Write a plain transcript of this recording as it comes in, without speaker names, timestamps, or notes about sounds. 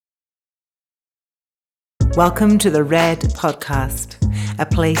Welcome to the Red Podcast, a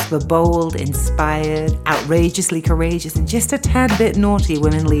place for bold, inspired, outrageously courageous, and just a tad bit naughty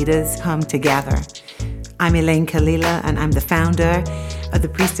women leaders come together. I'm Elaine Kalila, and I'm the founder of the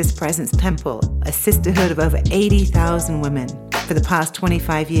Priestess Presence Temple, a sisterhood of over 80,000 women. For the past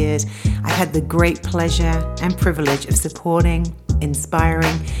 25 years, I've had the great pleasure and privilege of supporting,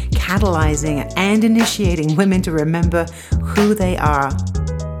 inspiring, catalyzing, and initiating women to remember who they are.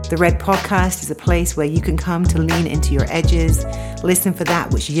 The Red Podcast is a place where you can come to lean into your edges, listen for that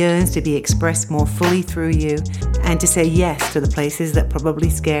which yearns to be expressed more fully through you, and to say yes to the places that probably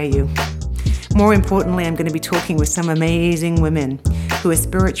scare you. More importantly, I'm going to be talking with some amazing women who are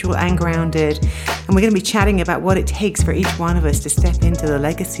spiritual and grounded, and we're going to be chatting about what it takes for each one of us to step into the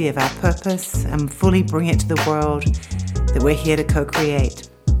legacy of our purpose and fully bring it to the world that we're here to co-create.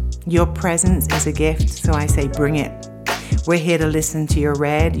 Your presence is a gift, so I say bring it. We're here to listen to your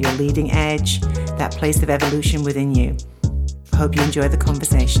red, your leading edge, that place of evolution within you. I hope you enjoy the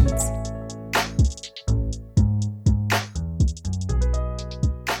conversations.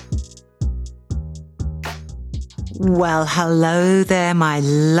 Well, hello there, my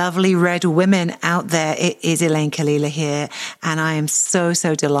lovely red women out there. It is Elaine Kalila here, and I am so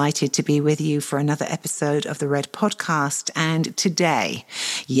delighted to be with you for another episode of the Red Podcast. And today,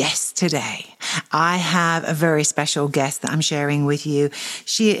 I have a very special guest that I'm sharing with you.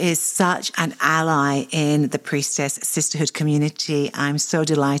 She is such an ally in the Priestess Sisterhood community. I'm so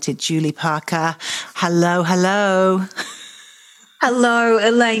delighted. Julie Parker. Hello. Hello,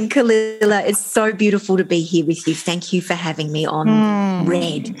 Elaine Kalila. It's so beautiful to be here with you. Thank you for having me on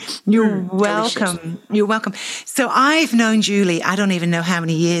Red. You're welcome. Delicious. You're welcome. So I've known Julie, I don't even know how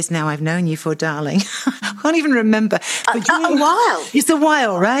many years now I've known you for, darling. I can't even remember. But Julie, a while. It's a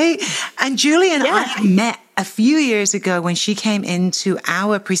while, right? And Julie and I met a few years ago when she came into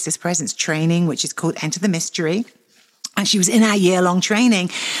our Priestess Presence training, which is called Enter the Mystery. And she was in our year-long training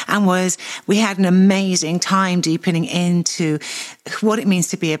and we had an amazing time deepening into what it means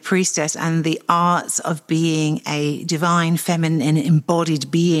to be a priestess and the arts of being a divine, feminine,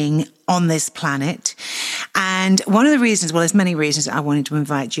 embodied being on this planet. And one of the reasons, well, there's many reasons I wanted to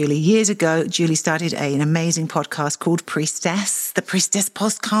invite Julie. Years ago, Julie started an amazing podcast called Priestess, the Priestess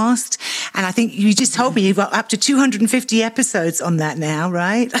Podcast. And I think you just told me you've got up to 250 episodes on that now,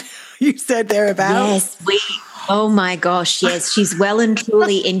 right? You said thereabouts. Yes, oh my gosh, yes. She's well and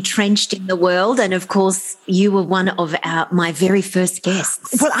truly entrenched in the world. And of course, you were one of my very first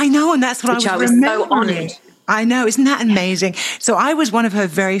guests. Well, I know, and that's what I was remembering. So honoured. I know, isn't that amazing? So I was one of her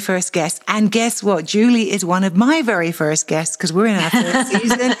very first guests. And guess what? Julie is one of my very first guests because we're in our first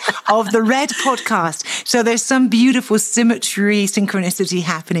season of the Red Podcast. So there's some beautiful symmetry, synchronicity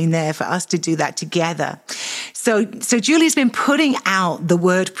happening there for us to do that together. So Julie's been putting out the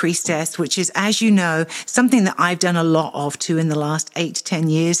word priestess, which is, as you know, something that I've done a lot of too in the last 8 to 10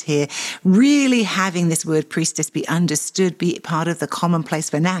 years here, really having this word priestess be understood, be part of the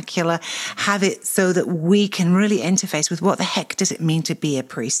commonplace vernacular, have it so that we can really interface with what the heck does it mean to be a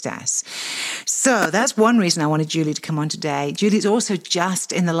priestess. So that's one reason I wanted Julie to come on today. Julie's also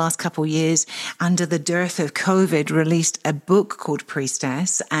just in the last couple of years, under the dearth of COVID, released a book called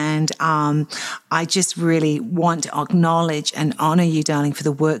Priestess. And I just really want to acknowledge and honor you, darling, for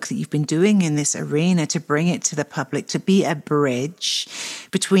the work that you've been doing in this arena to bring it to the public, to be a bridge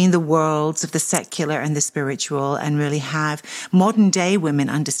between the worlds of the secular and the spiritual, and really have modern day women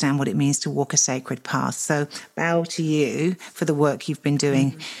understand what it means to walk a sacred path. So bow to you for the work you've been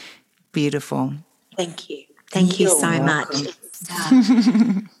doing. Beautiful. Thank you. Thank you so much.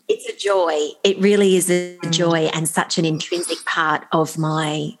 It's a joy. It really is a joy and such an intrinsic part of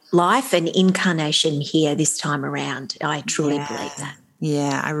my life and incarnation here this time around. I truly believe that.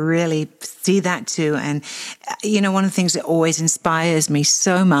 Yeah, I really see that too. And, one of the things that always inspires me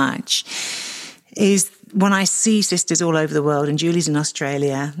so much is when I see sisters all over the world, and Julie's in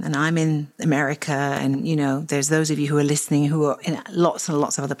Australia and I'm in America, and, there's those of you who are listening who are in lots and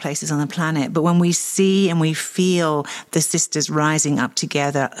lots of other places on the planet. But when we see and we feel the sisters rising up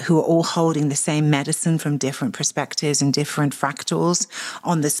together who are all holding the same medicine from different perspectives and different fractals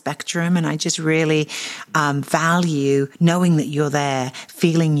on the spectrum, and I just really value knowing that you're there,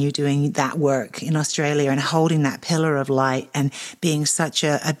 feeling you doing that work in Australia and holding that pillar of light and being such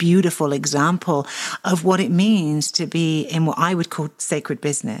a beautiful example of what it means to be in what I would call sacred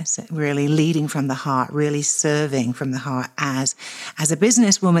business, really leading from the heart, really serving from the heart as a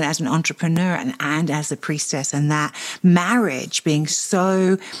businesswoman, as an entrepreneur, and as a priestess, and that marriage being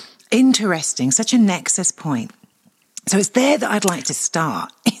so interesting, such a nexus point. So it's there that I'd like to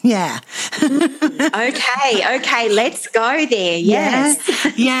start. Yeah. Okay. Let's go there.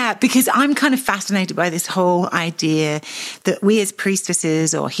 Yes. Yeah, because I'm kind of fascinated by this whole idea that we as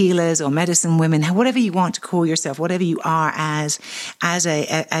priestesses or healers or medicine women, whatever you want to call yourself, whatever you are as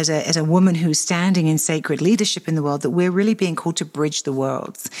a woman who's standing in sacred leadership in the world, that we're really being called to bridge the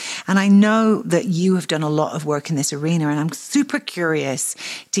worlds. And I know that you have done a lot of work in this arena, and I'm super curious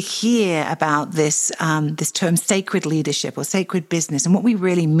to hear about this this term sacred leadership or sacred business, and what we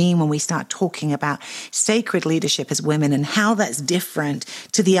really mean when we start talking about sacred leadership as women, and how that's different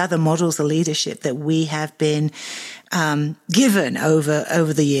to the other models of leadership that we have been given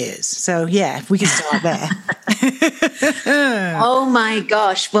over the years. So yeah, if we can start there. Oh my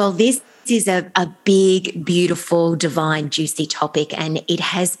gosh. Well, this is a big, beautiful, divine, juicy topic, and it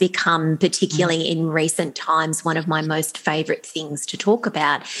has become, particularly in recent times, one of my most favorite things to talk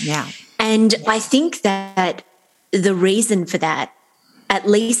about. Yeah. And I think that the reason for that, at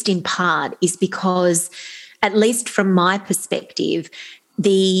least in part, is because, at least from my perspective,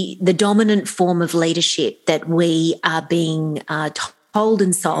 the dominant form of leadership that we are being told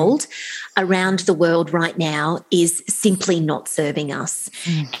and sold around the world right now is simply not serving us.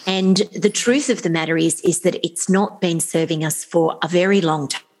 And the truth of the matter is that it's not been serving us for a very long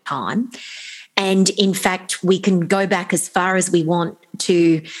time. And in fact, we can go back as far as we want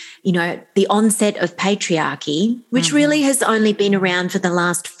to, the onset of patriarchy, which really has only been around for the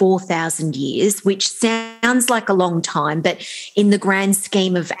last 4,000 years, which sounds like a long time, but in the grand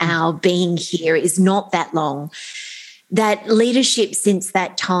scheme of our being here is not that long. That leadership since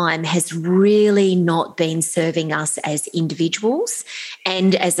that time has really not been serving us as individuals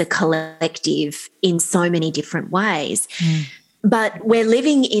and as a collective in so many different ways. But we're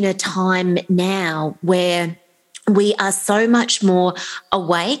living in a time now where we are so much more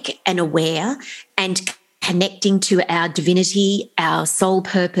awake and aware and connecting to our divinity, our soul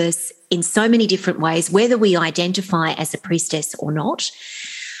purpose in so many different ways, whether we identify as a priestess or not,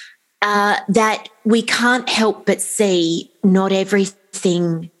 that we can't help but see not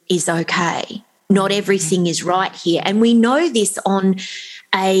everything is okay. Not everything is right here. And we know this on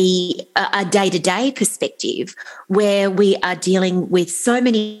a day-to-day perspective, where we are dealing with so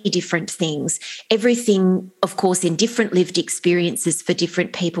many different things. Everything, of course, in different lived experiences for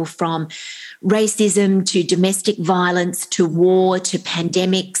different people, from racism to domestic violence to war to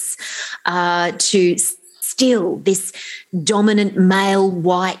pandemics to still this dominant male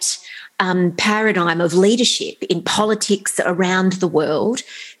white paradigm of leadership in politics around the world.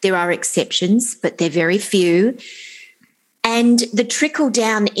 There are exceptions, but they're very few. And the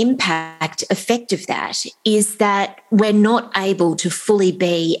trickle-down impact effect of that is that we're not able to fully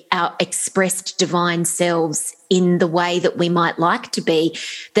be our expressed divine selves in the way that we might like to be,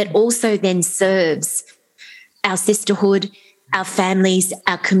 that also then serves our sisterhood, our families,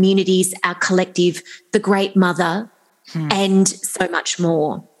 our communities, our collective, the Great Mother, and so much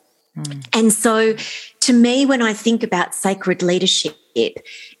more. And so to me, when I think about sacred leadership,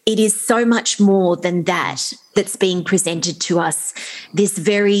 it is so much more than that that's being presented to us, this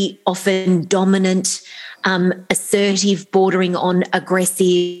very often dominant, assertive, bordering on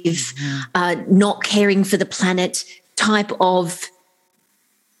aggressive, not caring for the planet type of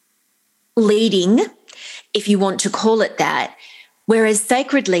leading, if you want to call it that, whereas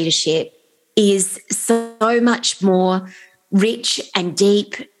sacred leadership is so much more rich and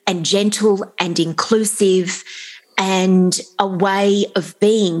deep and gentle and inclusive, and a way of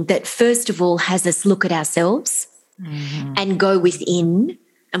being that, first of all, has us look at ourselves and go within,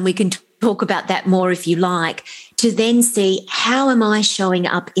 and we can talk about that more if you like, to then see, how am I showing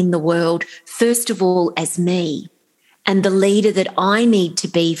up in the world, first of all, as me, and the leader that I need to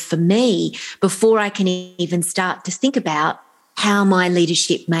be for me, before I can even start to think about how my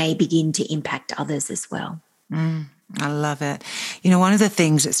leadership may begin to impact others as well. I love it. One of the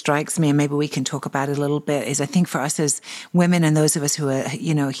things that strikes me, and maybe we can talk about it a little bit, is I think for us as women, and those of us who are,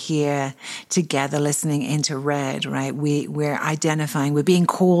 here together listening into Red, right? We're identifying, we're being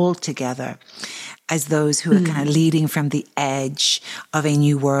called together as those who are kind of leading from the edge of a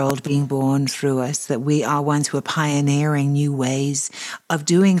new world being born through us, that we are ones who are pioneering new ways of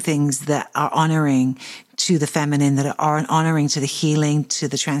doing things that are honoring to the feminine, that are honoring to the healing, to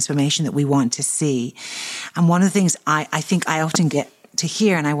the transformation that we want to see. And one of the things I think I often get to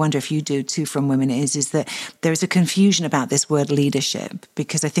hear, and I wonder if you do too from women, is that there's a confusion about this word leadership,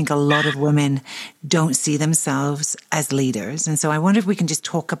 because I think a lot of women don't see themselves as leaders. And so I wonder if we can just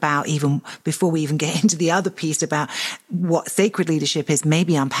talk about, even before we even get into the other piece about what sacred leadership is,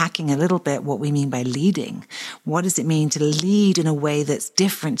 maybe unpacking a little bit what we mean by leading. What does it mean to lead in a way that's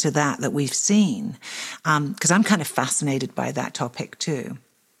different to that we've seen? Because I'm kind of fascinated by that topic too.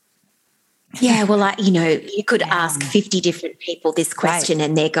 Yeah, well, you could ask 50 different people this question,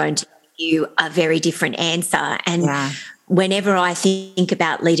 and they're going to give you a very different answer. And whenever I think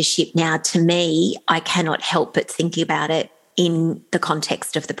about leadership now, to me, I cannot help but think about it in the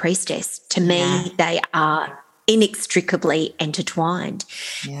context of the priestess. To me, they are inextricably intertwined.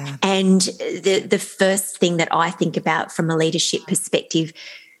 Yeah. And the first thing that I think about from a leadership perspective,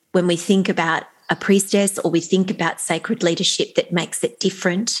 when we think about a priestess or we think about sacred leadership that makes it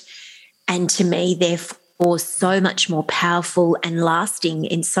different, and to me, therefore, so much more powerful and lasting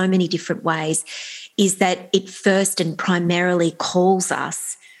in so many different ways, is that it first and primarily calls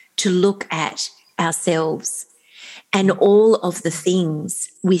us to look at ourselves and all of the things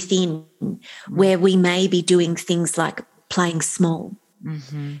within where we may be doing things like playing small,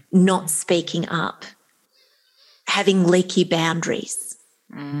 not speaking up, having leaky boundaries,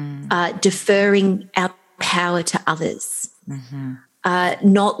 deferring our power to others,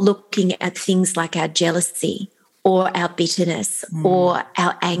 not looking at things like our jealousy or our bitterness or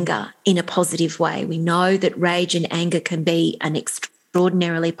our anger in a positive way. We know that rage and anger can be an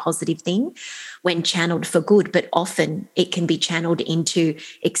extraordinarily positive thing when channeled for good, but often it can be channeled into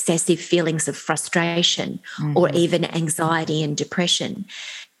excessive feelings of frustration or even anxiety and depression.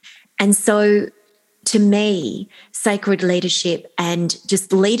 And so to me, sacred leadership and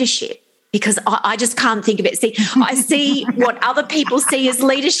just leadership, because I just can't think of it. See, I see what other people see as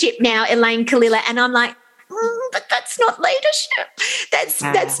leadership now, Elaine Kalila, and I'm like, but that's not leadership.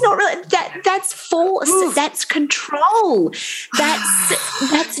 That's not really, that's force. Oof. That's control.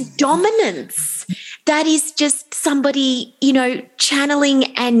 That's dominance. That is just somebody,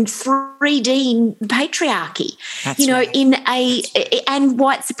 channeling and 3D patriarchy, right. And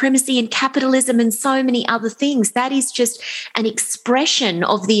white supremacy and capitalism and so many other things. That is just an expression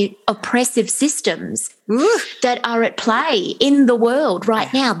of the oppressive systems that are at play in the world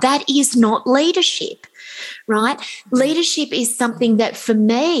right now. That is not leadership. Right? Leadership is something that for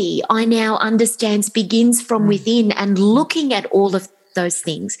me, I now understand begins from within and looking at all of those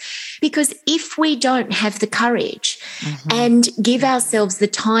things. Because if we don't have the courage and give ourselves the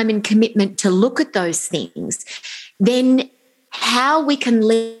time and commitment to look at those things, then how we can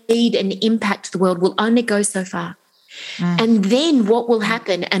lead and impact the world will only go so far. And then what will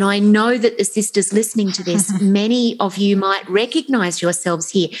happen, and I know that the sisters listening to this, many of you might recognize yourselves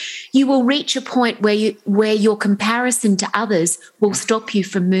here, you will reach a point where your comparison to others will stop you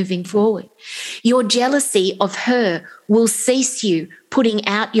from moving forward. Your jealousy of her will cease you putting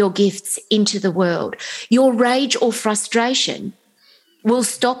out your gifts into the world. Your rage or frustration will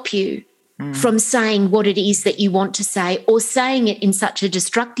stop you from saying what it is that you want to say, or saying it in such a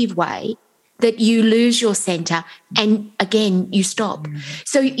destructive way that you lose your center and, again, you stop.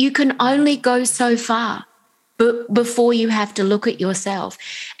 So you can only go so far before you have to look at yourself.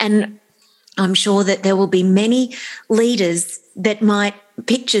 And I'm sure that there will be many leaders that might,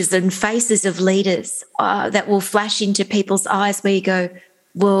 pictures and faces of leaders that will flash into people's eyes where you go,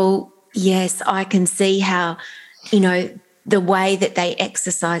 well, yes, I can see how, the way that they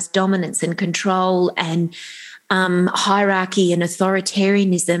exercise dominance and control and hierarchy and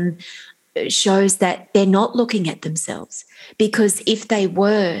authoritarianism shows that they're not looking at themselves, because if they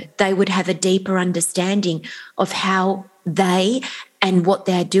were, they would have a deeper understanding of how they and what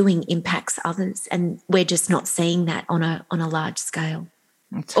they're doing impacts others, and we're just not seeing that on a large scale.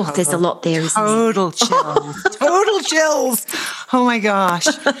 There's a lot there, isn't there? Total chills. Oh my gosh.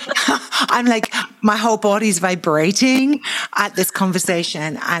 I'm like, my whole body's vibrating at this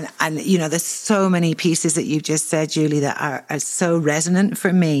conversation. And there's so many pieces that you've just said, Julie, that are so resonant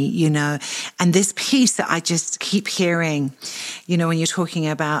for me, and this piece that I just keep hearing, when you're talking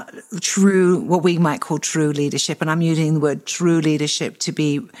about what we might call true leadership, and I'm using the word true leadership to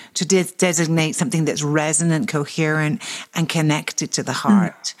designate something that's resonant, coherent, and connected to the heart.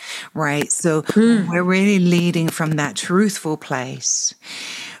 Right? So we're really leading from that truthful place.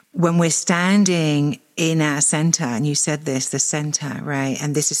 When we're standing in our center, and you said this, the center, right?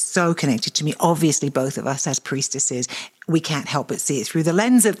 And this is so connected to me. Obviously, both of us as priestesses, we can't help but see it through the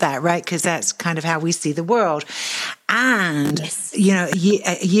lens of that, right? Because that's kind of how we see the world. And,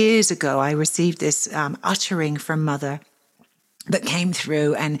 years ago, I received this uttering from Mother that came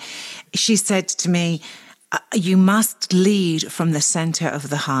through, and she said to me, you must lead from the center of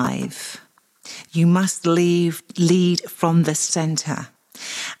the hive. You must lead from the center.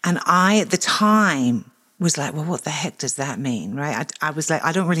 And I, at the time, was like, well, what the heck does that mean, right? I was like,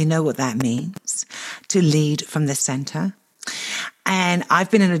 I don't really know what that means, to lead from the center. And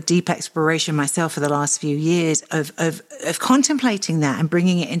I've been in a deep exploration myself for the last few years of contemplating that and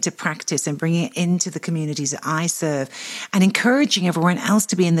bringing it into practice and bringing it into the communities that I serve and encouraging everyone else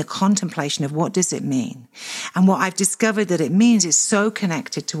to be in the contemplation of what does it mean. And what I've discovered that it means is so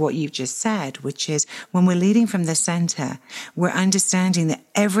connected to what you've just said, which is when we're leading from the center, we're understanding that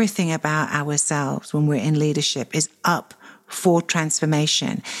everything about ourselves when we're in leadership is up for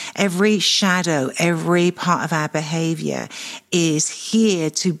transformation. Every shadow, every part of our behavior is here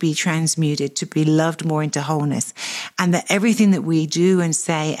to be transmuted, to be loved more into wholeness. And that everything that we do and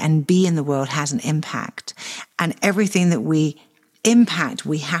say and be in the world has an impact. And everything that we impact,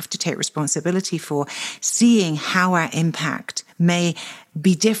 we have to take responsibility for, seeing how our impact may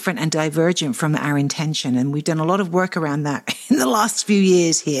be different and divergent from our intention. And we've done a lot of work around that in the last few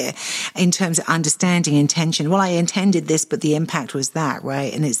years here in terms of understanding intention. Well, I intended this, but the impact was that,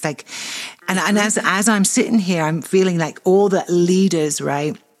 right? And it's like, and as I'm sitting here, I'm feeling like all the leaders,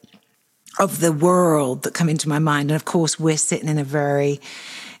 right, of the world that come into my mind. And of course, we're sitting in a very,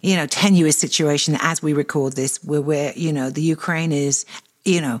 tenuous situation as we record this, where the Ukraine is,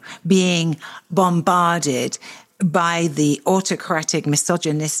 being bombarded by the autocratic,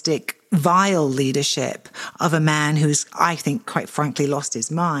 misogynistic, vile leadership of a man who's, I think, quite frankly, lost his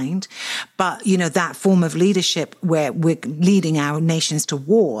mind. But, that form of leadership where we're leading our nations to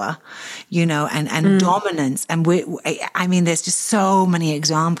war, and dominance. And there's just so many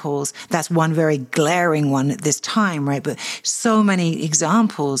examples. That's one very glaring one at this time, right? But so many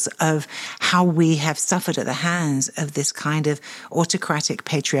examples of how we have suffered at the hands of this kind of autocratic,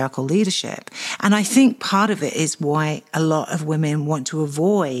 patriarchal leadership. And I think part of it is why a lot of women want to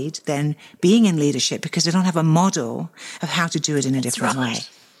avoid then being in leadership, because they don't have a model of how to do it in a different way.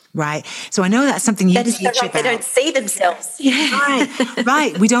 Right. So I know that's something you teach about. They don't see themselves. Yeah.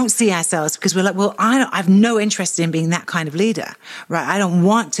 Right. We don't see ourselves because we're like, well, I have no interest in being that kind of leader. Right. I don't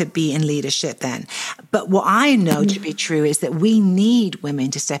want to be in leadership then. But what I know to be true is that we need women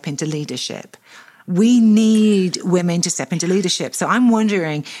to step into leadership. We need women to step into leadership. So I'm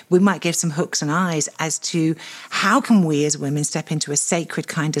wondering, we might give some hooks and eyes as to how can we as women step into a sacred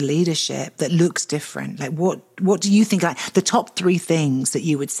kind of leadership that looks different? Like what do you think, like the top 3 things that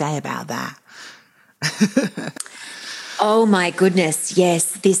you would say about that? Oh my goodness.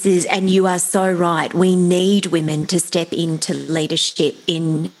 Yes, this is, and you are so right. We need women to step into leadership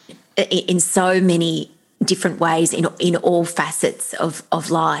in so many different ways in all facets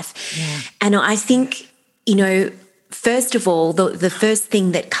of life. Yeah. And I think, first of all, the first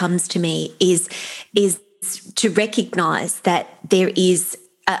thing that comes to me is to recognize that there is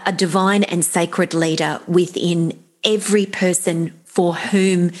a divine and sacred leader within every person for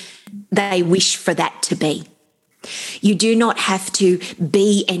whom they wish for that to be. You do not have to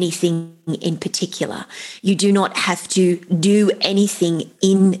be anything in particular. You do not have to do anything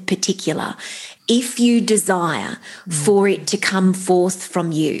in particular. If you desire for it to come forth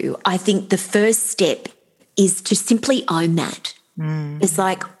from you, I think the first step is to simply own that. It's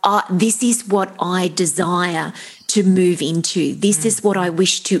like, this is what I desire to move into. This is what I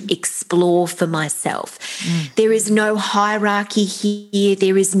wish to explore for myself. There is no hierarchy here.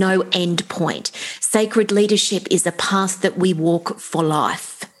 There is no end point. Sacred leadership is a path that we walk for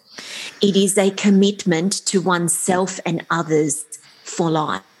life. It is a commitment to oneself and others for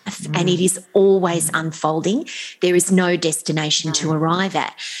life. And it is always unfolding. There is no destination to arrive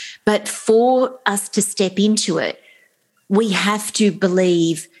at. But for us to step into it, we have to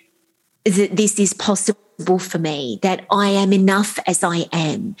believe that this is possible for me, that I am enough as I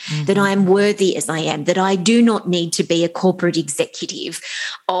am, that I am worthy as I am, that I do not need to be a corporate executive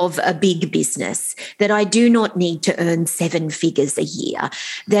of a big business, that I do not need to earn 7 figures a year,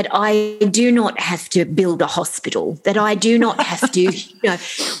 that I do not have to build a hospital, that I do not have to,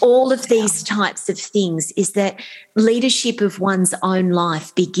 all of these types of things. Is that leadership of one's own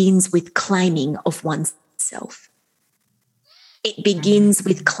life begins with claiming of oneself. It begins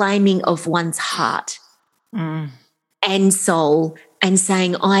with claiming of one's heart and soul and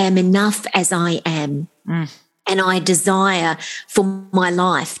saying, I am enough as I am. And I desire for my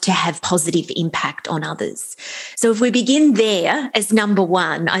life to have positive impact on others. So if we begin there as number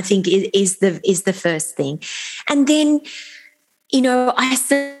 1, I think is the first thing. And then, I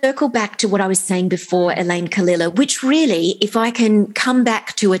circle back to what I was saying before, Elaine Kalila, which really, if I can come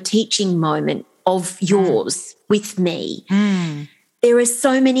back to a teaching moment of yours with me, there are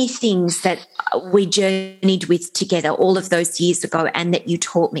so many things that we journeyed with together all of those years ago and that you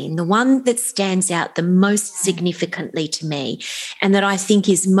taught me. And the one that stands out the most significantly to me and that I think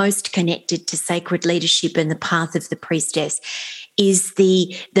is most connected to sacred leadership and the path of the priestess is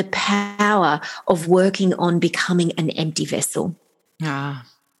the power of working on becoming an empty vessel. Yeah.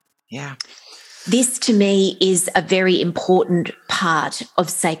 This to me is a very important part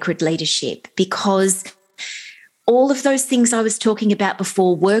of sacred leadership, because all of those things I was talking about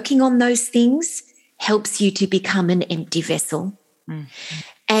before, working on those things helps you to become an empty vessel. Mm.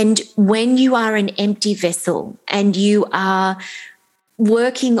 And when you are an empty vessel and you are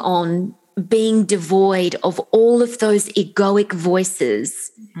working on being devoid of all of those egoic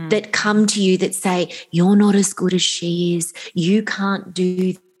voices that come to you that say, you're not as good as she is, you can't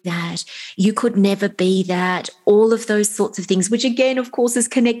do that, you could never be that, all of those sorts of things, which again, of course, is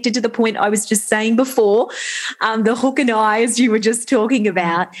connected to the point I was just saying before, the hook and eye, as you were just talking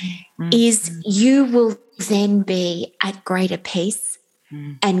about, is you will then be at greater peace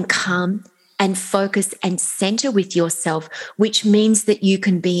and calm and focus and center with yourself, which means that you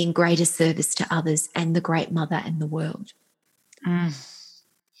can be in greater service to others and the great mother and the world. And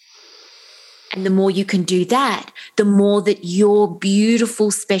the more you can do that, the more that your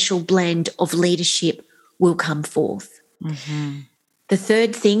beautiful, special blend of leadership will come forth. Mm-hmm. The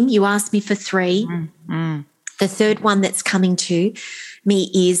third thing, you asked me for 3. Mm-hmm. The third one that's coming to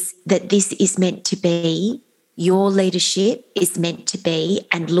me is that this is meant to be, your leadership is meant to be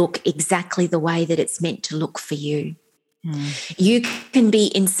and look exactly the way that it's meant to look for you. You can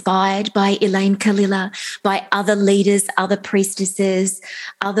be inspired by Elaine Kalila, by other leaders, other priestesses,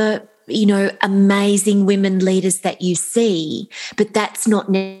 other amazing women leaders that you see, but that's not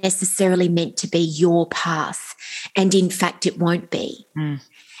necessarily meant to be your path. And in fact, it won't be.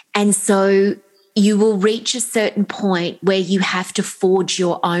 And so you will reach a certain point where you have to forge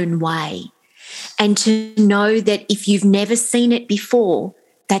your own way, and to know that if you've never seen it before,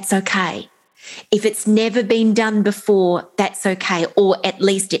 that's okay. If it's never been done before, that's okay, or at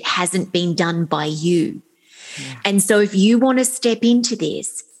least it hasn't been done by you. And so if you want to step into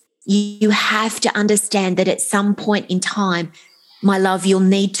this, you have to understand that at some point in time, my love, you'll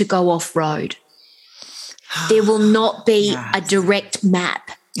need to go off-road. There will not be a direct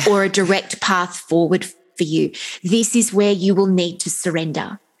map or a direct path forward for you. This is where you will need to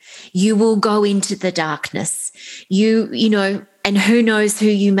surrender. You will go into the darkness. And who knows who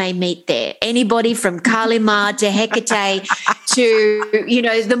you may meet there. Anybody from Kali Ma to Hecate to,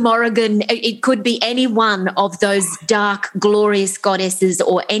 the Morrigan. It could be any one of those dark, glorious goddesses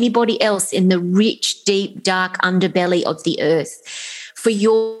or anybody else in the rich, deep, dark underbelly of the earth. For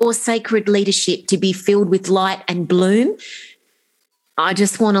your sacred leadership to be filled with light and bloom, I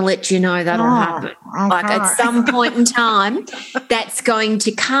just want to let you know that'll happen. Okay. Like at some point in time, that's going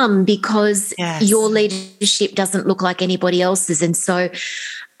to come, because your leadership doesn't look like anybody else's. And so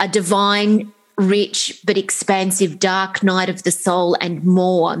a divine, rich but expansive dark night of the soul and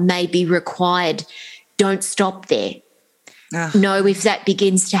more may be required. Don't stop there. No, if that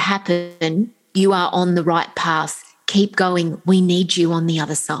begins to happen, you are on the right path. Keep going. We need you on the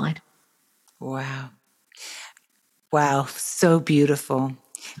other side. Wow, so beautiful.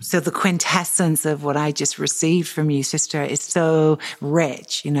 So the quintessence of what I just received from you, sister, is so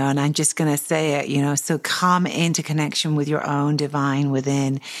rich, and I'm just going to say it, so come into connection with your own divine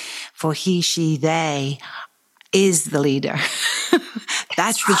within, for he, she, they is the leader.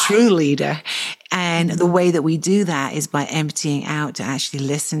 That's the true leader. And the way that we do that is by emptying out to actually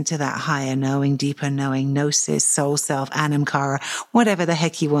listen to that higher knowing, deeper knowing, gnosis, soul self, anamkara, whatever the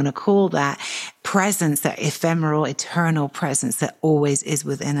heck you want to call that presence, that ephemeral, eternal presence that always is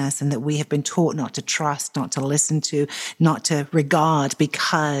within us, and that we have been taught not to trust, not to listen to, not to regard,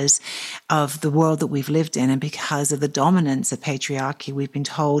 because of the world that we've lived in and because of the dominance of patriarchy. We've been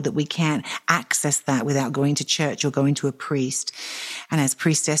told that we can't access that without going to church or going to a priest. And as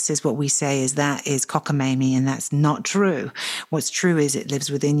priestesses, what we say is that is cockamamie, and that's not true. What's true is it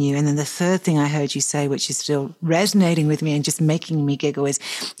lives within you. And then the third thing I heard you say, which is still resonating with me and just making me giggle, is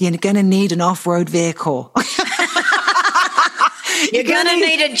you're going to need an off-road vehicle. You're going to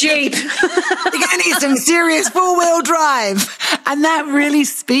need a Jeep. You're going to need some serious four-wheel drive. And that really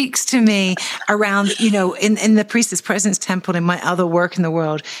speaks to me around, in the Priestess Presence Temple, in my other work in the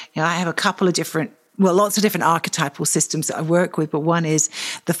world, I have a couple of lots of different archetypal systems that I work with, but one is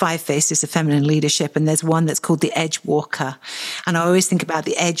the 5 faces of feminine leadership, and there's one that's called the edge walker. And I always think about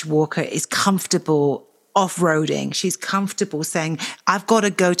the edge walker is comfortable off-roading. She's comfortable saying, I've got to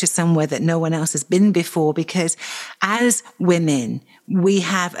go to somewhere that no one else has been before, because as women, we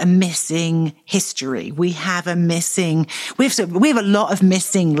have a missing history. We have a lot of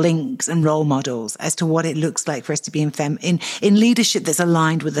missing links and role models as to what it looks like for us to be in leadership that's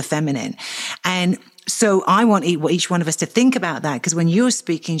aligned with the feminine. And so I want each one of us to think about that, because when you're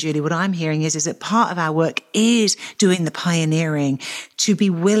speaking, Julie, what I'm hearing is that part of our work is doing the pioneering, to be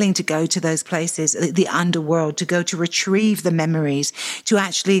willing to go to those places, the underworld, to go to retrieve the memories, to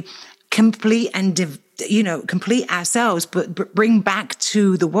actually complete ourselves, but bring back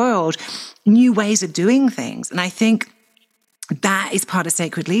to the world new ways of doing things. And I think that is part of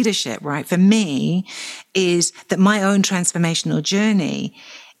sacred leadership, right? For me, is that my own transformational journey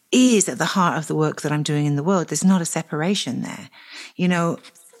is at the heart of the work that I'm doing in the world. There's not a separation there,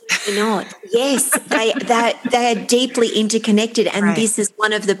 Not. Yes, they are deeply interconnected. And right. This is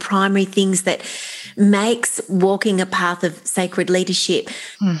one of the primary things that makes walking a path of sacred leadership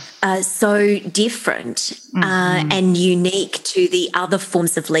so different and unique to the other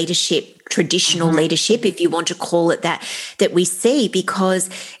forms of leadership, traditional leadership, if you want to call it that we see, because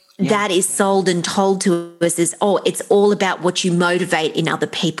that is sold and told to us as, it's all about what you motivate in other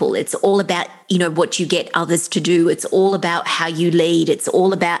people. It's all about, what you get others to do. It's all about how you lead. It's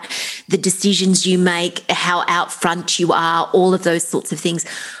all about the decisions you make, how out front you are, all of those sorts of things.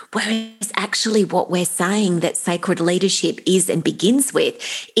 Whereas actually what we're saying that sacred leadership is and begins with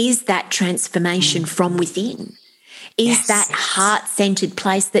is that transformation from within, is that heart-centered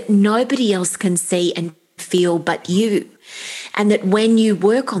place that nobody else can see and feel but you. And that when you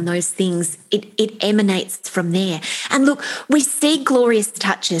work on those things, it emanates from there. And look, we see glorious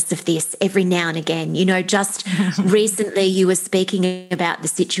touches of this every now and again. Just recently you were speaking about the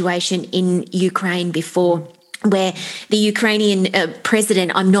situation in Ukraine before, where the Ukrainian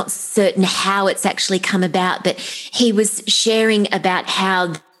president, I'm not certain how it's actually come about, but he was sharing about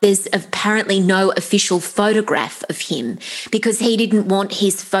how there's apparently no official photograph of him because he didn't want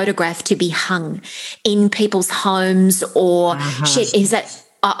his photograph to be hung in people's homes or shit. Is that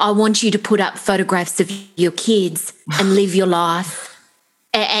I want you to put up photographs of your kids and live your life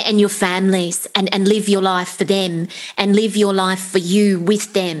and your families and live your life for them and live your life for you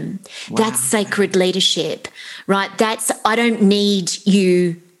with them. Wow. That's sacred leadership, right? I don't need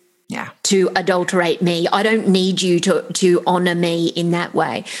you to adulterate me. I don't need you to honour me in that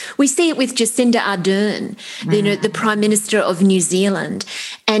way. We see it with Jacinda Ardern, the Prime Minister of New Zealand,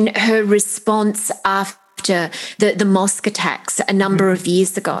 and her response after the mosque attacks a number of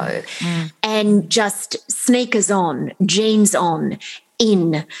years ago, and just sneakers on, jeans on,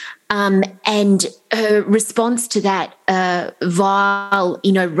 in. And her response to that vile,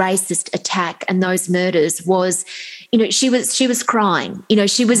 racist attack and those murders was, she was crying.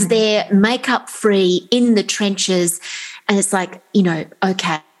 She was there, makeup free, in the trenches, and it's like,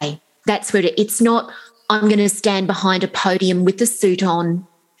 okay, that's where it's not. I'm going to stand behind a podium with a suit on,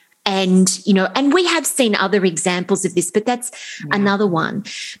 and and we have seen other examples of this, but that's another one.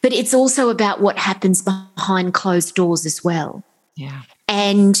 But it's also about what happens behind closed doors as well. Yeah,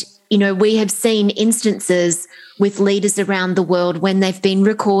 and we have seen instances with leaders around the world when they've been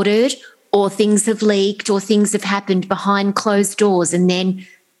recorded or things have leaked or things have happened behind closed doors, and then,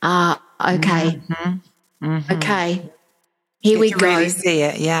 okay, here we go. Really see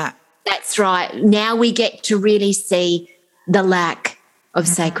it, yeah. That's right. Now we get to really see the lack of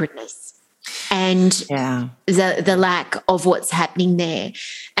sacredness and the lack of what's happening there.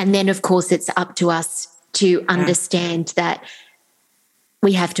 And then, of course, it's up to us to understand that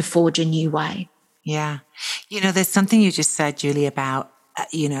we have to forge a new way. Yeah. There's something you just said, Julie, about,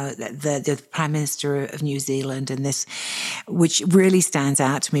 the Prime Minister of New Zealand and this, which really stands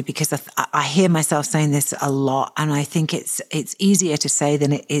out to me because I hear myself saying this a lot, and I think it's easier to say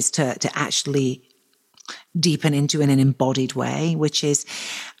than it is to actually deepen into in an embodied way, which is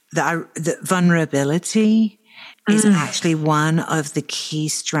that vulnerability is actually one of the key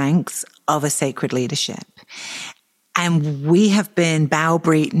strengths of a sacred leadership. And we have been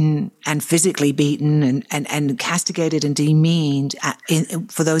browbeaten and physically beaten and castigated and demeaned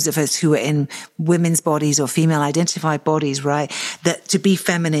for those of us who are in women's bodies or female identified bodies, right? That to be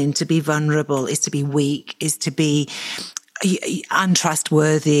feminine, to be vulnerable is to be weak, is to be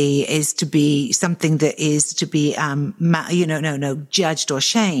untrustworthy, is to be something that is to be, judged or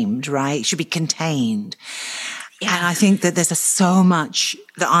shamed, right? Should be contained. Yeah. And I think that there's so much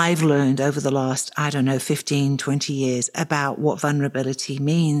that I've learned over the last, 15, 20 years about what vulnerability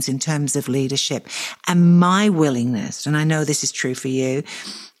means in terms of leadership and my willingness. And I know this is true for you.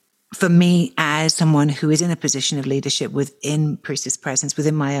 For me, as someone who is in a position of leadership within Priestess Presence,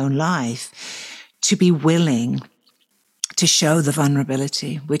 within my own life, to be willing to show the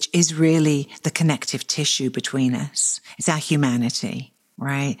vulnerability, which is really the connective tissue between us. It's our humanity,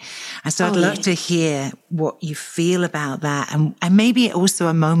 right? And so I'd love to hear what you feel about that, and maybe also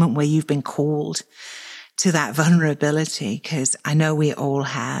a moment where you've been called to that vulnerability, because I know we all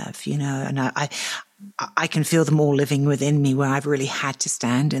have, you know, and I can feel them all living within me where I've really had to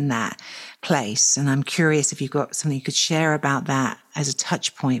stand in that place. And I'm curious if you've got something you could share about that as a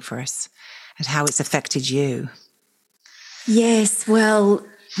touch point for us and how it's affected you. Yes, well,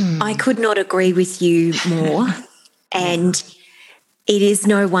 I could not agree with you more. And it is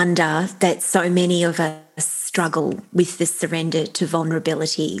no wonder that so many of us struggle with the surrender to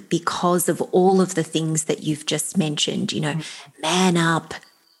vulnerability because of all of the things that you've just mentioned, you know, man up,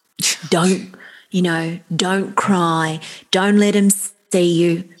 don't cry, don't let them see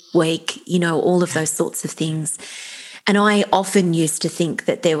you weak, you know, all of those sorts of things. And I often used to think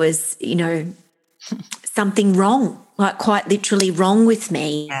that there was, you know, something wrong, like quite literally wrong with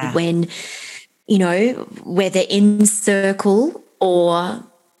me when, you know, whether in circle or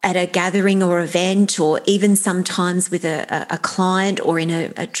at a gathering or event, or even sometimes with a client or in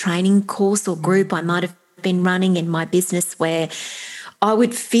a training course or group I might have been running in my business, where I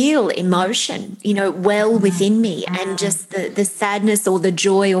would feel emotion, you know, well within me, and just the sadness or the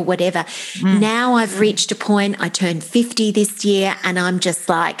joy or whatever. Now I've reached a point, I turned 50 this year, and I'm just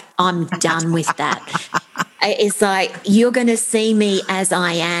like, I'm done with that. It's like, you're going to see me as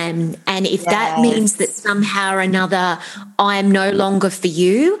I am. And if that means that somehow or another I am no longer for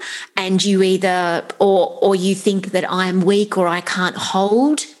you, and you either, or you think that I am weak or I can't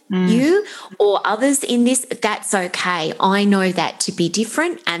hold you or others in this, that's okay. I know that to be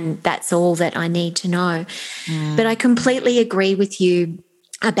different, and that's all that I need to know. But I completely agree with you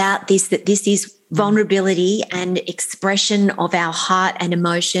about this, that this is vulnerability and expression of our heart and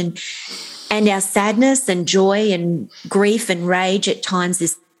emotion, and our sadness and joy and grief and rage at times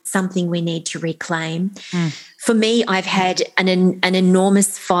is something we need to reclaim. For me, I've had an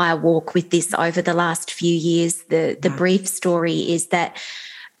enormous fire walk with this over the last few years. The brief story is that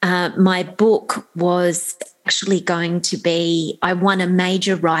my book was actually going to be, I won a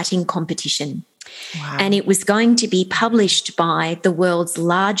major writing competition. Wow. And it was going to be published by the world's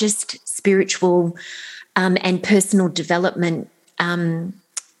largest spiritual and personal development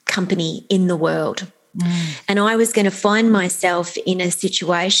company in the world. And I was going to find myself in a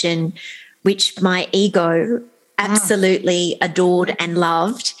situation which my ego absolutely adored and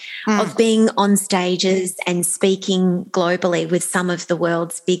loved, of being on stages and speaking globally with some of the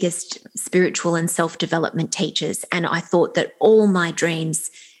world's biggest spiritual and self-development teachers. And I thought that all my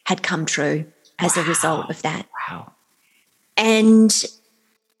dreams had come true as a result of that. Wow. And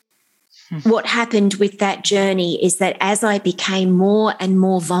what happened with that journey is that as I became more and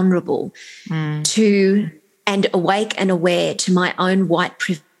more vulnerable to and awake and aware to my own white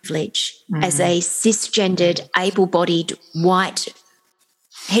privilege as a cisgendered, able-bodied, white,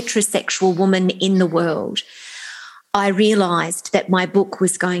 heterosexual woman in the world, I realised that my book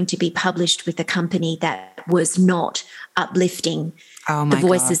was going to be published with a company that was not uplifting the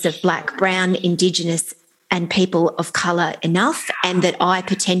voices of Black, Brown, Indigenous and people of colour enough, and that I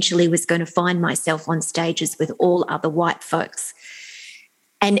potentially was going to find myself on stages with all other white folks.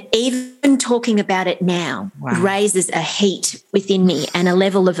 And even talking about it now raises a heat within me and a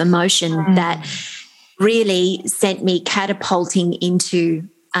level of emotion that really sent me catapulting into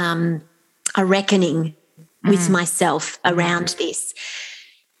a reckoning with myself around this.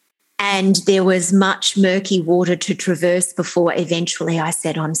 And there was much murky water to traverse before eventually I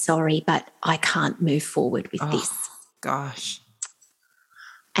said, I'm sorry, but I can't move forward with this. Gosh.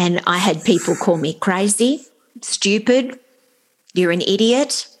 And I had people call me crazy, stupid, you're an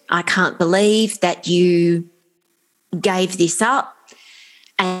idiot, I can't believe that you gave this up.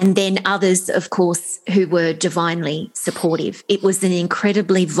 And then others, of course, who were divinely supportive. It was an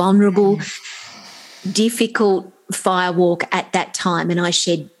incredibly vulnerable, difficult firewalk at that time, and I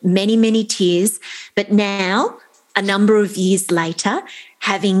shed many, many tears. But now, a number of years later,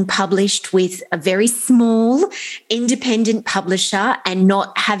 having published with a very small independent publisher and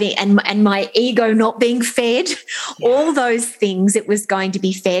not having and my ego not being fed, all those things it was going to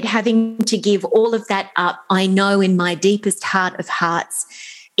be fed, having to give all of that up, I know in my deepest heart of hearts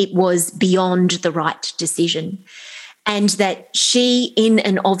it was beyond the right decision. And that she, in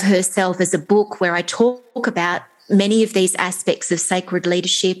and of herself, as a book where I talk about many of these aspects of sacred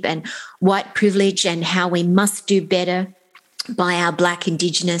leadership and white privilege and how we must do better by our Black,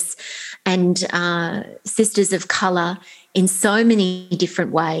 Indigenous and sisters of colour in so many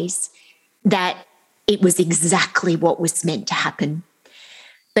different ways, that it was exactly what was meant to happen.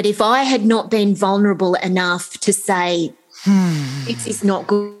 But if I had not been vulnerable enough to say, this is not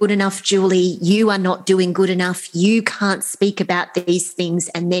good enough, Julie, you are not doing good enough, you can't speak about these things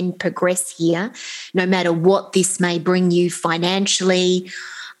and then progress here, no matter what this may bring you financially,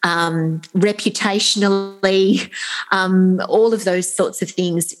 reputationally, all of those sorts of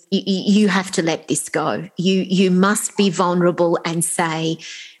things, you have to let this go. You must be vulnerable and say,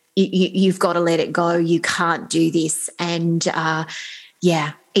 you've got to let it go. You can't do this. And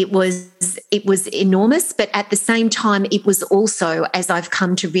it was enormous, but at the same time, it was also, as I've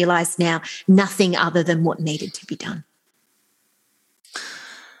come to realize now, nothing other than what needed to be done.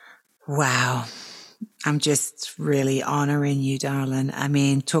 Wow. I'm just really honoring you, darling. I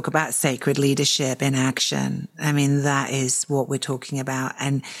mean, talk about sacred leadership in action. I mean, that is what we're talking about.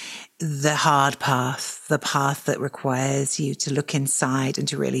 And the hard path, the path that requires you to look inside and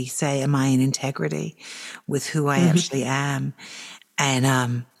to really say, am I in integrity with who I actually am?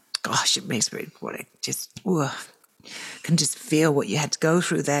 And, gosh, it makes me want to just, can just feel what you had to go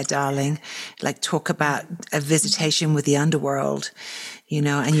through there, darling. Like, talk about a visitation with the underworld,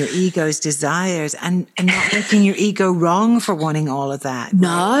 and your ego's desires and not making your ego wrong for wanting all of that.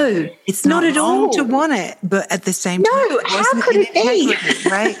 No, right? It's not at all to want it, but at the same time, how could it be?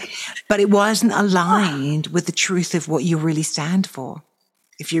 Right? But it wasn't aligned with the truth of what you really stand for.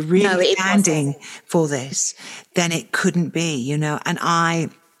 If you're really standing for this, then it couldn't be, and I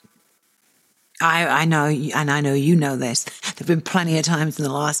know, and I know you know this. There've been plenty of times in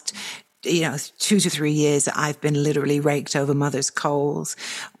the last 2 to 3 years, I've been literally raked over mother's coals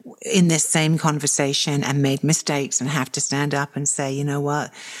in this same conversation and made mistakes and have to stand up and say, you know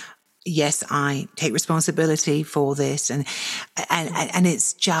what? Yes, I take responsibility for this. And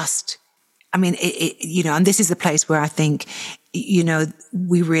it's just, I mean, and this is the place where I think,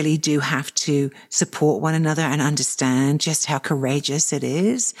 we really do have to support one another and understand just how courageous it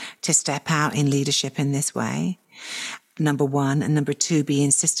is to step out in leadership in this way. Number one. And number two, be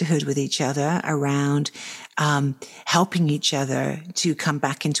in sisterhood with each other around helping each other to come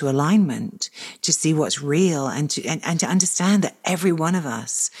back into alignment, to see what's real and to understand that every one of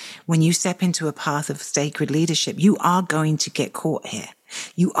us, when you step into a path of sacred leadership, you are going to get caught here.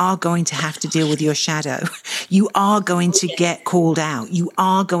 You are going to have to deal with your shadow. You are going to get called out. You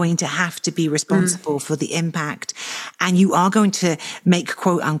are going to have to be responsible for the impact. And you are going to make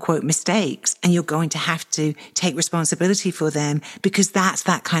quote unquote mistakes. And you're going to have to take responsibility for them because that's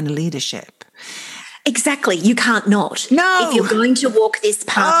that kind of leadership. Exactly. You can't not. No. If you're going to walk this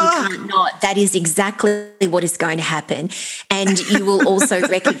path, you can't not. That is exactly what is going to happen. And you will also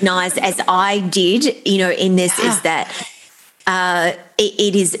recognize, as I did, in this, is that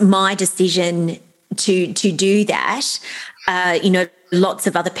it is my decision to do that. Lots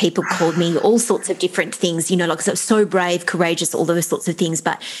of other people called me all sorts of different things, like so brave, courageous, all those sorts of things.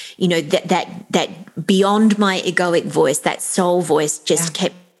 But, that beyond my egoic voice, that soul voice just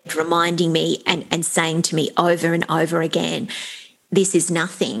kept reminding me and saying to me over and over again, this is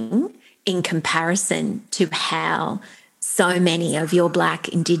nothing in comparison to how so many of your Black,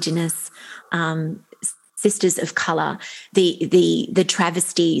 Indigenous sisters of colour, the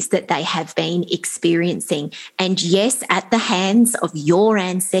travesties that they have been experiencing. And yes, at the hands of your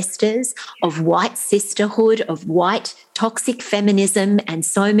ancestors, of white sisterhood, of white toxic feminism, and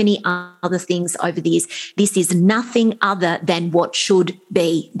so many other things over the years, this is nothing other than what should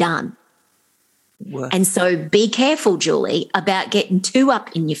be done. What? And so be careful, Julie, about getting too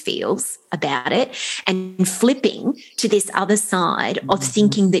up in your feels about it and flipping to this other side of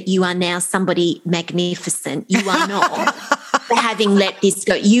thinking that you are now somebody magnificent. You are not. For having let this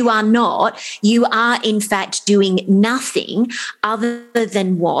go. You are not. You are, in fact, doing nothing other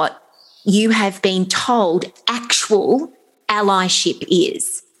than what you have been told actual allyship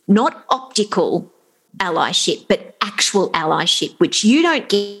is. Not optical allyship, but actual allyship, which you don't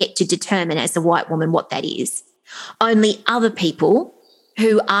get to determine as a white woman what that is. Only other people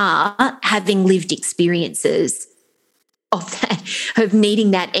who are having lived experiences of that, of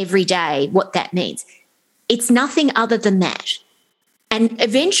needing that every day, what that means. It's nothing other than that. And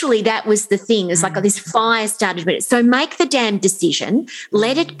eventually that was the thing. It's like this fire started with it. So make the damn decision,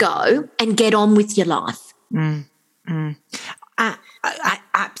 let it go, and get on with your life. I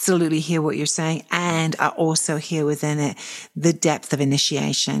absolutely hear what you're saying, and I also hear within it the depth of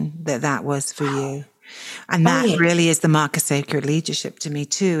initiation that was for you. And that really is the mark of sacred leadership to me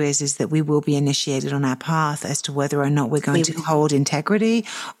too, is that we will be initiated on our path as to whether or not we're going to hold integrity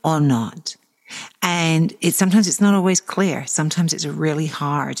or not. And sometimes it's not always clear. Sometimes it's really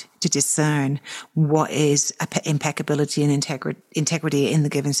hard to discern what is impeccability and integrity in the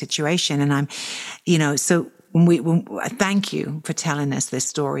given situation. And so thank you for telling us this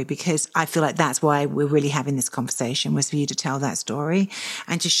story, because I feel like that's why we're really having this conversation, was for you to tell that story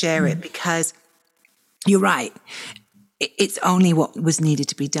and to share it, because you're right. It's only what was needed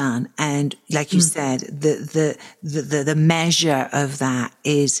to be done. And like you said, the measure of that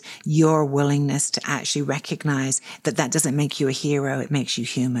is your willingness to actually recognize that doesn't make you a hero. It makes you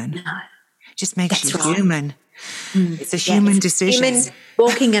human. No. Just makes you human. It's a human decision. Human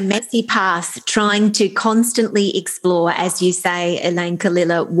walking a messy path, trying to constantly explore, as you say, Elaine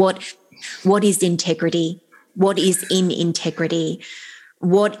Kalila, what is integrity? What is in integrity?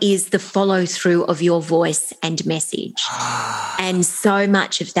 What is the follow through of your voice and message? And so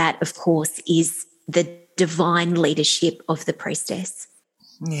much of that, of course, is the divine leadership of the priestess.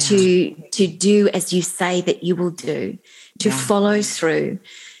 Yeah. To do as you say that you will do, to follow through,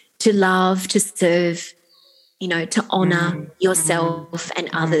 to love, to serve, to honor yourself and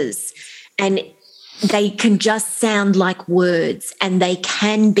others. And they can just sound like words, and they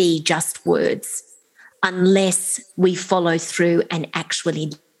can be just words unless we follow through and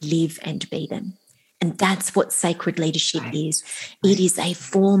actually live and be them. And that's what sacred leadership is. It is a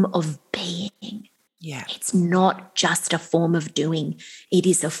form of being. Yeah. It's not just a form of doing. It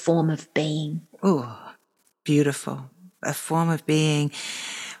is a form of being. Oh, beautiful. A form of being.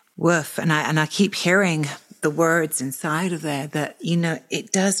 Woof. And I keep hearing the words inside of there that,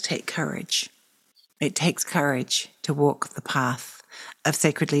 it does take courage. It takes courage to walk the path of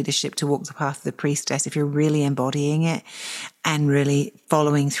sacred leadership, to walk the path of the priestess. If you're really embodying it and really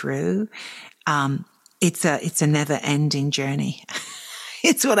following through, it's a never ending journey.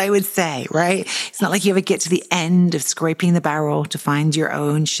 It's what I would say, right? It's not like you ever get to the end of scraping the barrel to find your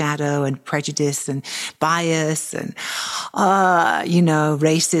own shadow and prejudice and bias and,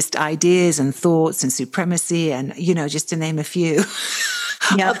 racist ideas and thoughts and supremacy and, just to name a few.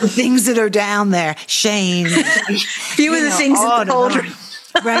 Of the things that are down there, shame. Few of the things in the cauldron.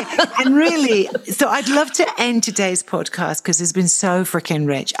 Right. And really, so I'd love to end today's podcast because it's been so freaking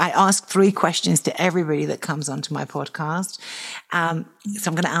rich. I ask 3 questions to everybody that comes onto my podcast. So I'm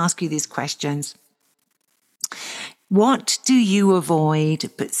going to ask you these questions. What do you avoid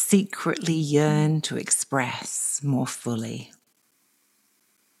but secretly yearn to express more fully?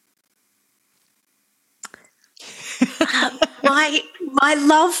 My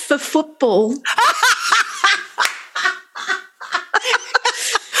love for football.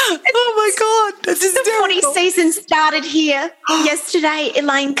 Oh my God, that's hysterical. The footy season started here yesterday,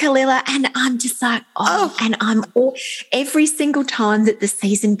 Elaine Kalila, and I'm just like, and every single time that the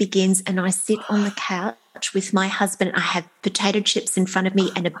season begins and I sit on the couch with my husband, I have potato chips in front of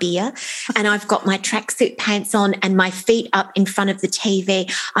me and a beer, and I've got my tracksuit pants on and my feet up in front of the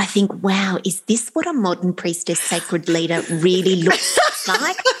TV. I think, wow, is this what a modern priestess sacred leader really looks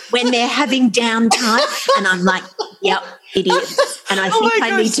like when they're having downtime? And I'm like, yep, it is. And I think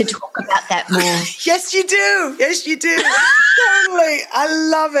I need to talk about that more. Yes, you do. Yes, you do. Totally. I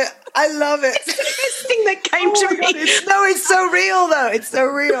love it. It's the best thing that came to me. It's so real, though. It's so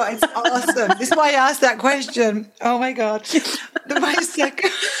real. It's awesome. This is why I asked that question. Oh, my God. You've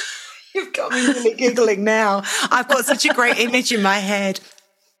got me really giggling now. I've got such a great image in my head.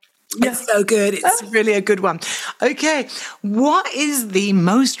 It's so good. It's really a good one. Okay. What is the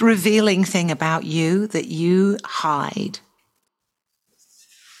most revealing thing about you that you hide?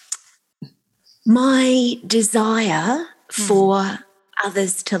 My desire for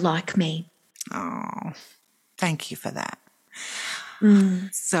others to like me. Oh, thank you for that.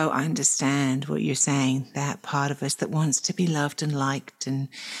 So I understand what you're saying, that part of us that wants to be loved and liked and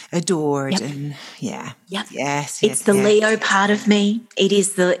adored. And yes. It's the Leo part of me. It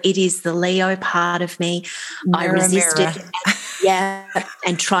is the Leo part of me. I resisted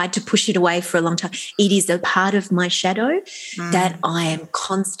and tried to push it away for a long time. It is a part of my shadow that I am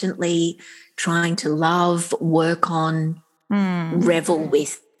constantly trying to love, work on, revel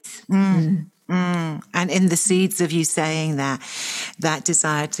with. And in the seeds of you saying that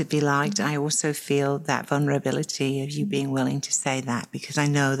desire to be liked, I also feel that vulnerability of you being willing to say that, because I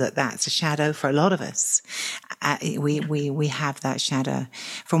know that that's a shadow for a lot of us. We have that shadow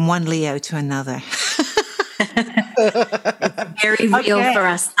from one Leo to another. It's very real for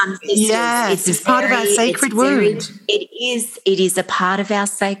us. Yes, it's part of our sacred wound. It is a part of our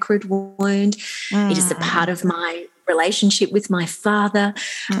sacred wound. It is a part of my relationship with my father,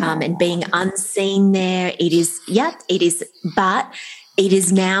 and being unseen there. It is, but it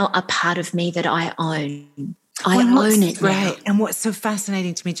is now a part of me that I own. I own it now. Right. And what's so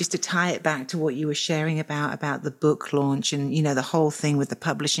fascinating to me, just to tie it back to what you were sharing about the book launch and, you know, the whole thing with the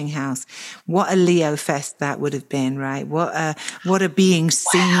publishing house, what a Leo fest that would have been, right? What a being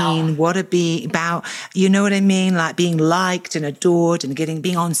seen, what a being about, you know what I mean? Like being liked and adored and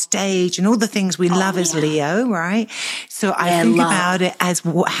being on stage and all the things we love as Leo, right? So I think about it as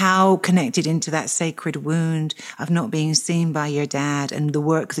how connected into that sacred wound of not being seen by your dad and the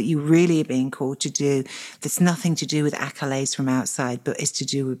work that you really are being called to do. That's nothing to do with accolades from outside, but it's to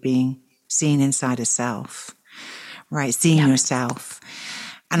do with being seen inside a self, right? Seeing yourself.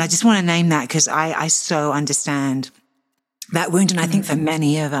 And I just want to name that because I so understand that wound. And I think for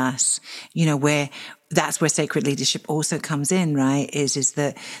many of us, you know, that's where sacred leadership also comes in, right? Is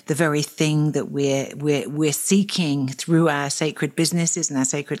that the very thing that we're seeking through our sacred businesses and our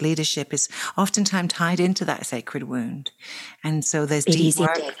sacred leadership is oftentimes tied into that sacred wound. And so there's deep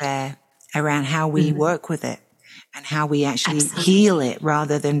work there around how we work with it and how we actually heal it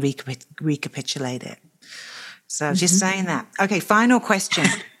rather than recapitulate it. So just saying that. Okay, final question.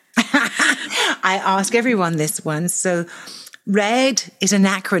 I ask everyone this one. So RED is an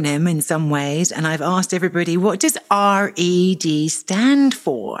acronym in some ways, and I've asked everybody, what does RED stand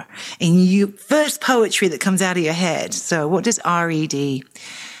for? In first poetry that comes out of your head. So what does RED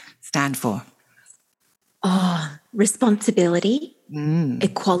stand for? Oh, responsibility,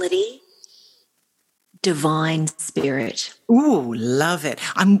 equality, divine spirit. Ooh, love it.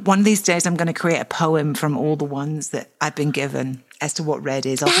 One of these days I'm going to create a poem from all the ones that I've been given as to what RED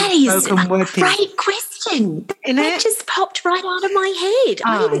is. That is a great question. That just popped right out of my head.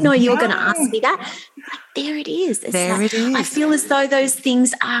 I didn't know you were going to ask me that. But there it is. It is. I feel as though those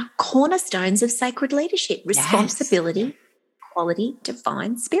things are cornerstones of sacred leadership. Responsibility, equality,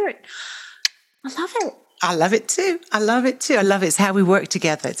 divine spirit. I love it. I love it too. I love it. It's how we work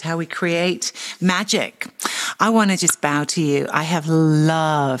together. It's how we create magic. I want to just bow to you. I have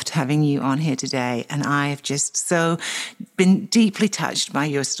loved having you on here today, and I have just so been deeply touched by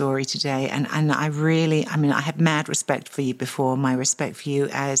your story today. And I had mad respect for you before. My respect for you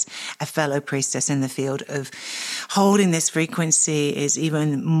as a fellow priestess in the field of holding this frequency is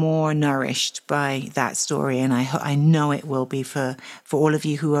even more nourished by that story. And I know it will be for all of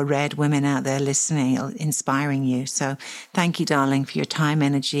you who are RED women out there listening, inspiring you. So thank you, darling, for your time,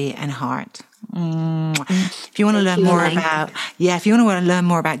 energy, and heart. If you want to learn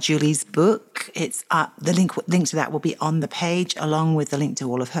more about Julie's book, it's up. The link to that will be on the page, along with the link to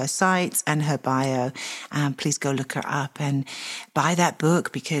all of her sites and her bio. Please go look her up and buy that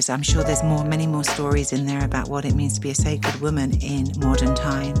book, because I'm sure there's many more stories in there about what it means to be a sacred woman in modern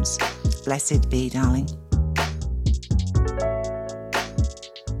times. Blessed be, darling.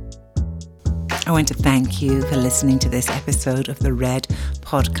 I want to thank you for listening to this episode of the RED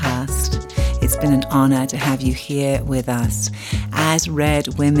podcast. It's been an honor to have you here with us. As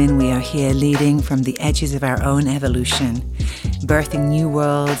RED women, we are here leading from the edges of our own evolution, birthing new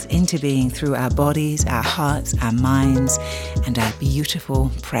worlds into being through our bodies, our hearts, our minds, and our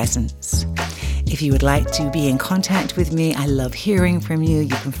beautiful presence. If you would like to be in contact with me, I love hearing from you.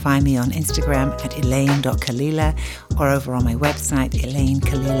 You can find me on Instagram at elaine.kalila or over on my website,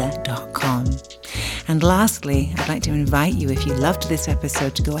 elainekalila.com. And lastly, I'd like to invite you, if you loved this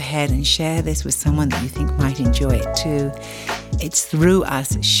episode, to go ahead and share this with someone that you think might enjoy it too. It's through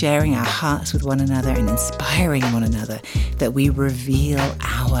us sharing our hearts with one another and inspiring one another that we reveal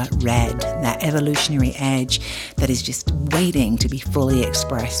our RED, that evolutionary edge that is just waiting to be fully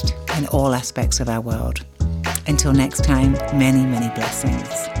expressed in all aspects of our world. Until next time, many, many blessings.